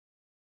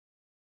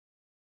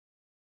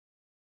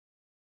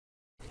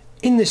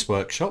In this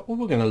workshop, what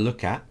we're going to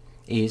look at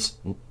is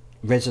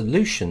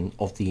resolution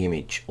of the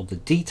image, or the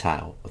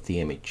detail of the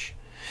image.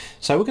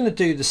 So we're going to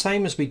do the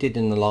same as we did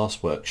in the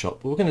last workshop,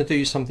 but we're going to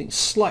do something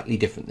slightly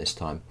different this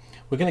time.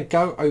 We're going to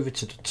go over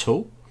to the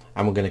tool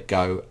and we're going to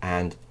go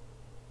and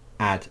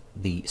add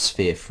the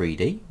sphere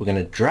 3D. We're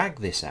going to drag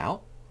this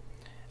out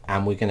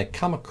and we're going to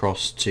come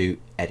across to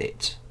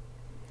edit.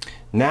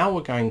 Now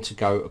we're going to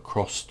go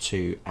across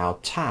to our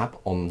tab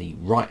on the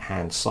right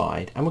hand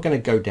side and we're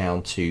going to go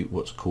down to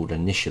what's called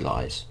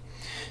initialize.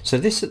 So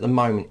this at the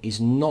moment is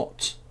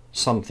not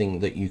something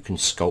that you can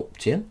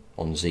sculpt in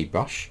on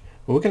ZBrush,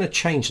 but we're going to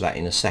change that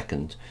in a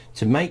second.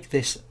 To make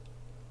this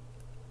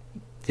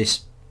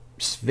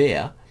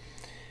sphere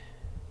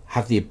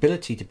have the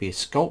ability to be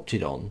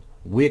sculpted on,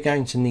 we're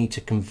going to need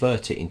to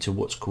convert it into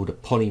what's called a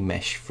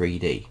polymesh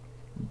 3D.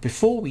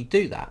 Before we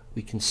do that,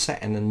 we can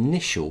set an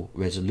initial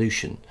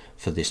resolution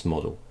for this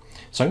model.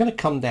 So I'm going to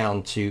come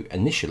down to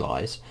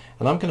initialize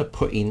and I'm going to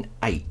put in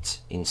 8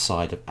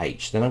 inside of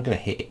H. Then I'm going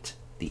to hit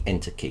the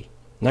enter key.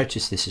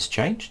 Notice this has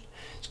changed.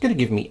 It's going to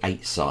give me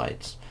 8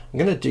 sides. I'm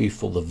going to do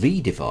for the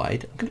V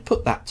divide, I'm going to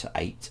put that to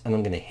 8 and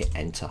I'm going to hit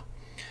enter.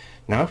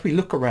 Now if we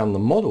look around the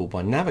model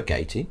by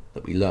navigating,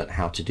 that we learnt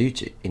how to do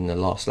in the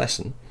last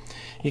lesson,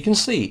 you can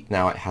see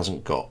now it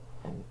hasn't got,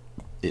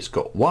 it's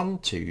got 1,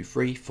 2,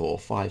 3, 4,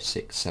 5,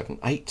 6, 7,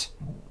 8,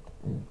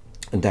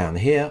 and down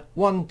here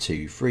 1,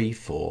 2, 3,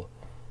 4,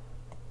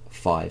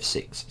 5,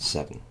 6,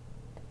 7,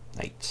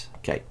 8.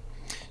 Okay,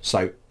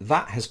 so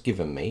that has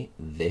given me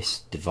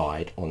this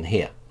divide on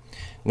here.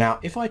 Now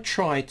if I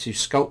try to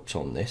sculpt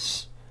on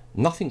this,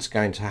 nothing's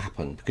going to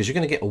happen because you're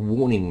going to get a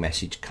warning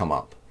message come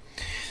up.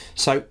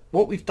 So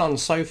what we've done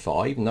so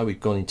far, even though we've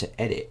gone into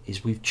edit,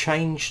 is we've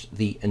changed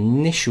the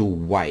initial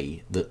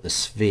way that the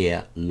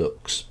sphere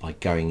looks by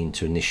going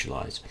into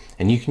initialize.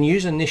 And you can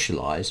use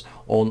initialize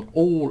on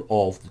all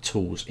of the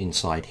tools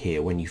inside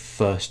here when you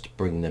first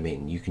bring them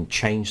in. You can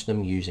change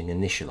them using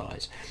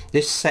initialize.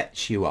 This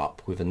sets you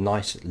up with a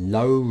nice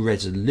low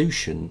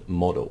resolution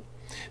model,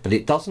 but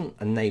it doesn't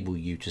enable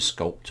you to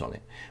sculpt on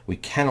it. We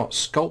cannot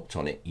sculpt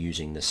on it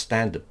using the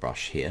standard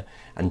brush here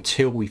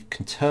until we've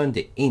turned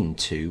it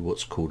into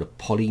what's called a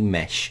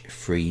polymesh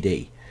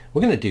 3D.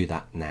 We're going to do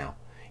that now.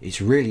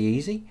 It's really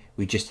easy.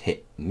 We just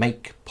hit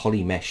make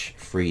polymesh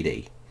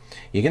 3D.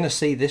 You're going to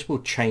see this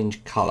will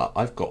change color.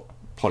 I've got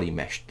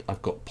polymesh,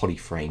 I've got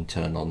polyframe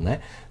turned on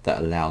there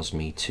that allows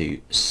me to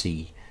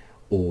see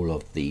all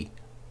of the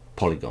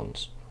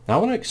polygons. Now I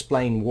want to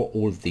explain what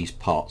all of these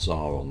parts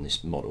are on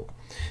this model.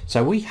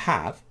 So we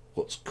have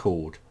what's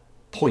called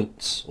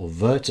points or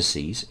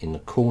vertices in the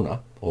corner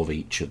of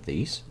each of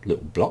these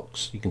little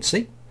blocks, you can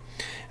see.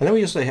 And then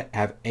we also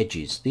have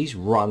edges. These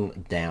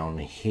run down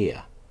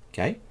here.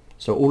 Okay,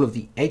 so all of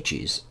the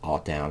edges are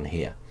down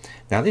here.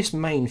 Now this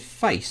main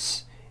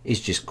face is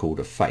just called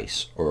a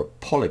face or a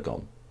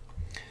polygon.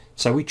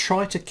 So we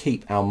try to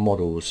keep our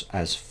models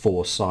as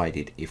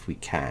four-sided if we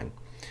can.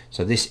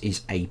 So this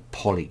is a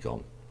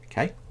polygon.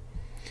 Okay,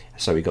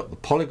 so we got the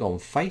polygon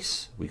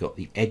face, we got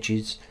the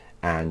edges,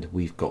 and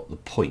we've got the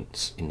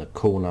points in the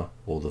corner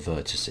or the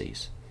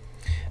vertices.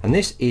 And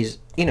this is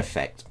in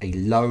effect a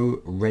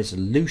low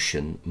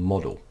resolution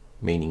model,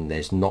 meaning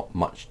there's not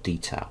much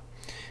detail.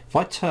 If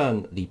I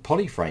turn the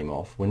polyframe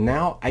off, we're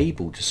now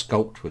able to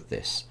sculpt with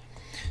this.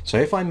 So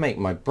if I make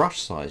my brush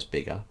size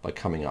bigger by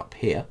coming up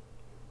here,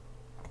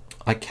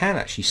 I can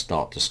actually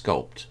start to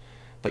sculpt.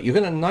 But you're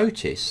going to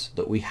notice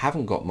that we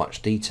haven't got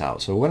much detail.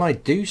 So when I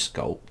do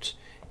sculpt,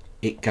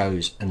 it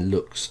goes and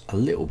looks a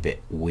little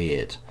bit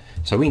weird.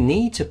 So we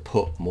need to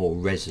put more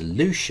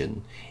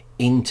resolution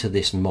into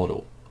this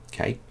model.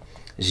 Okay,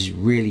 this is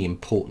really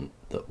important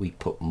that we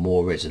put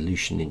more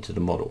resolution into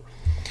the model.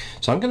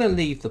 So I'm going to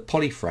leave the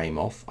polyframe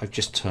off. I've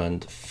just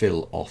turned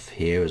fill off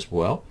here as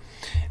well,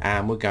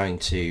 and we're going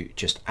to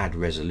just add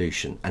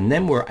resolution, and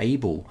then we're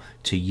able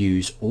to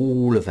use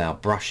all of our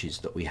brushes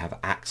that we have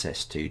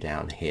access to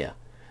down here.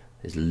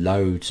 There's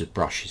loads of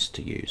brushes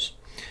to use.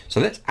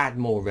 So let's add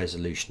more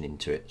resolution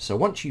into it. So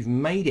once you've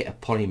made it a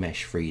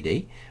polymesh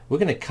 3D, we're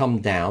going to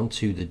come down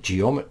to the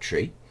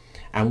geometry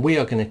and we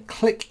are going to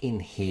click in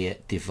here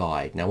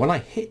divide. Now when I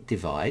hit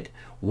divide,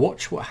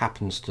 watch what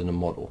happens to the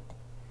model.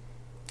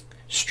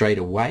 Straight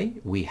away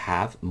we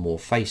have more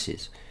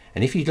faces,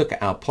 and if you look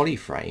at our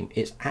polyframe,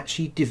 it's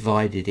actually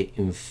divided it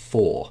in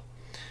 4.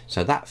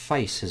 So that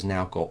face has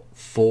now got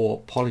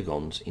 4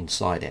 polygons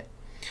inside it.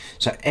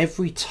 So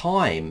every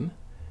time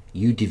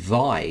you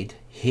divide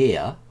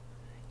here,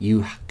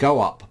 you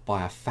go up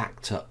by a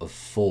factor of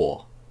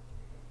 4.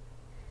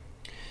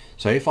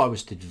 So if I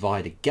was to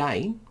divide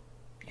again,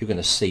 you're going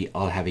to see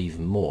I'll have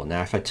even more.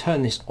 Now if I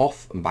turn this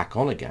off and back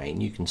on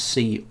again, you can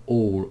see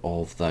all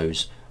of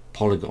those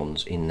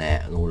polygons in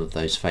there and all of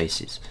those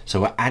faces.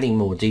 So we're adding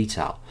more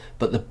detail.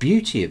 But the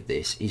beauty of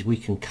this is we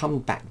can come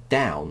back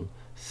down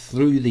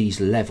through these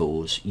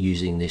levels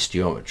using this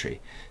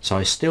geometry. So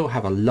I still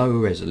have a low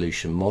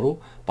resolution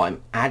model, but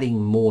I'm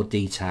adding more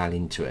detail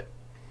into it.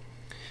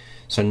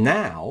 So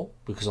now,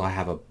 because I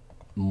have a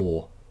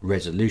more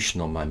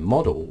resolution on my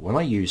model, when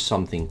I use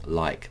something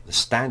like the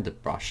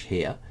standard brush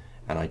here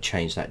and I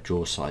change that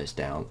draw size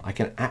down, I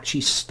can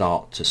actually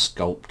start to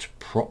sculpt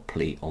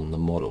properly on the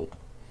model.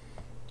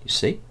 You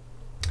see?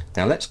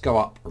 Now let's go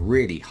up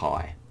really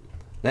high.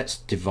 Let's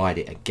divide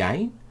it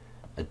again,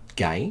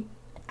 again,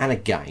 and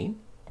again,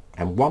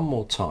 and one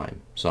more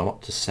time. So I'm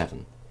up to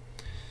 7.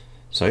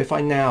 So if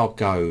I now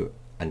go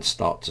and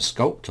start to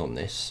sculpt on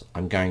this,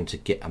 I'm going to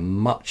get a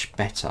much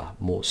better,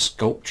 more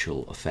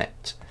sculptural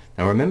effect.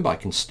 Now remember, I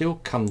can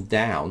still come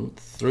down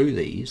through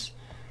these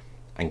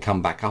and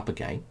come back up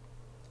again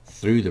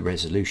through the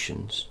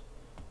resolutions.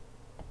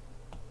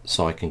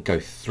 So I can go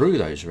through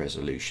those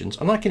resolutions,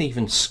 and I can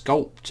even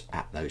sculpt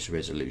at those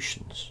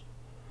resolutions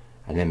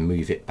and then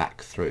move it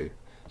back through.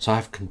 So I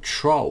have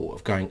control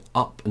of going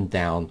up and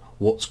down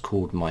what's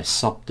called my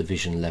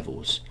subdivision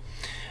levels.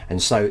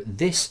 And so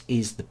this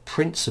is the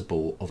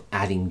principle of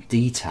adding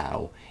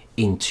detail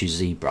into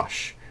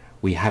ZBrush.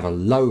 We have a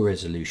low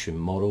resolution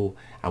model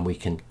and we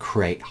can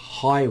create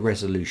high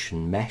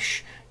resolution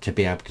mesh to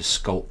be able to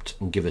sculpt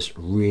and give us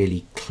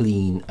really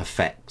clean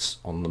effects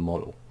on the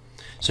model.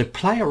 So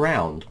play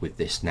around with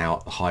this now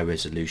at the high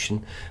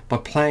resolution by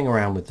playing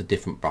around with the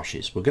different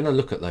brushes. We're going to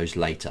look at those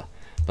later,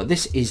 but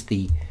this is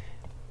the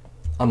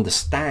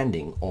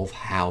understanding of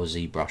how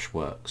ZBrush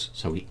works.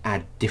 So we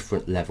add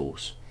different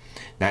levels.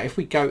 Now if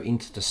we go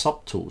into the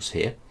subtools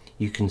here,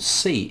 you can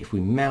see if we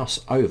mouse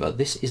over,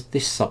 this is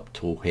this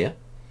subtool here,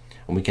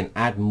 and we can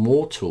add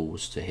more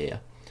tools to here.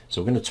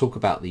 So we're going to talk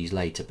about these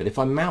later, but if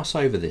I mouse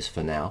over this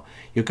for now,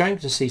 you're going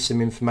to see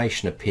some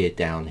information appear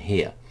down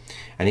here,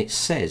 and it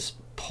says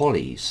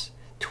polys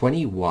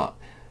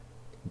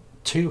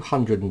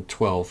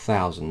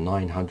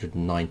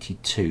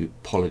 212,992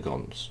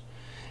 polygons,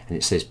 and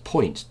it says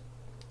points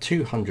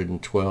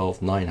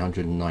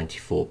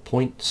 212,994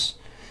 points,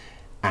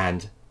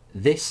 and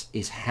this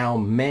is how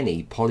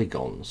many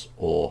polygons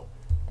or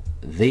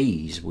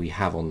these we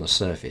have on the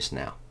surface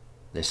now.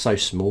 They're so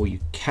small you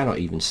cannot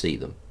even see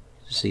them.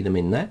 See them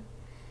in there?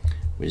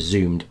 We're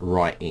zoomed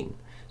right in.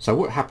 So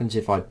what happens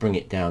if I bring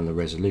it down the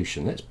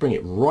resolution? Let's bring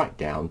it right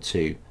down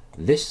to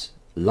this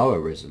lower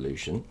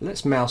resolution.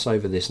 Let's mouse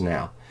over this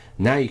now.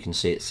 Now you can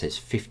see it says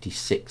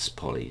 56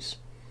 polys.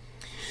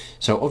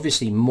 So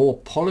obviously more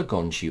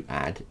polygons you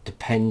add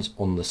depends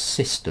on the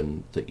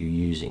system that you're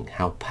using,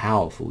 how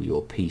powerful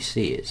your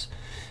PC is.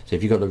 So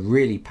if you've got a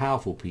really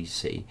powerful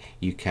PC,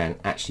 you can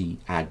actually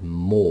add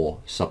more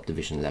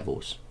subdivision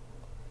levels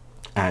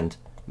and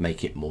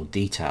make it more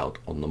detailed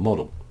on the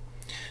model.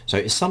 So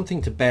it's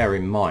something to bear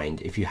in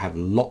mind if you have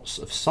lots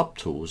of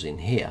subtools in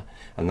here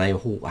and they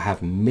all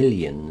have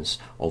millions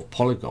of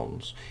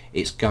polygons.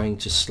 It's going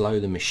to slow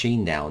the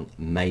machine down,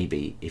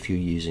 maybe, if you're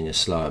using a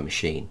slower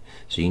machine.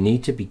 So you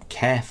need to be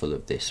careful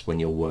of this when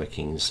you're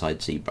working inside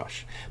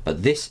ZBrush.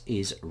 But this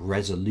is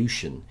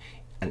resolution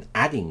and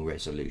adding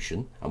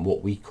resolution and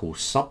what we call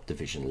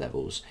subdivision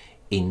levels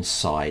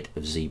inside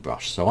of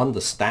ZBrush. So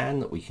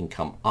understand that we can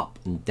come up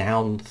and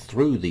down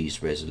through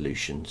these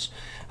resolutions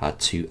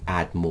to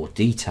add more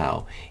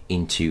detail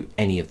into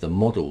any of the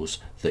models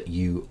that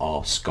you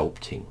are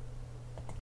sculpting.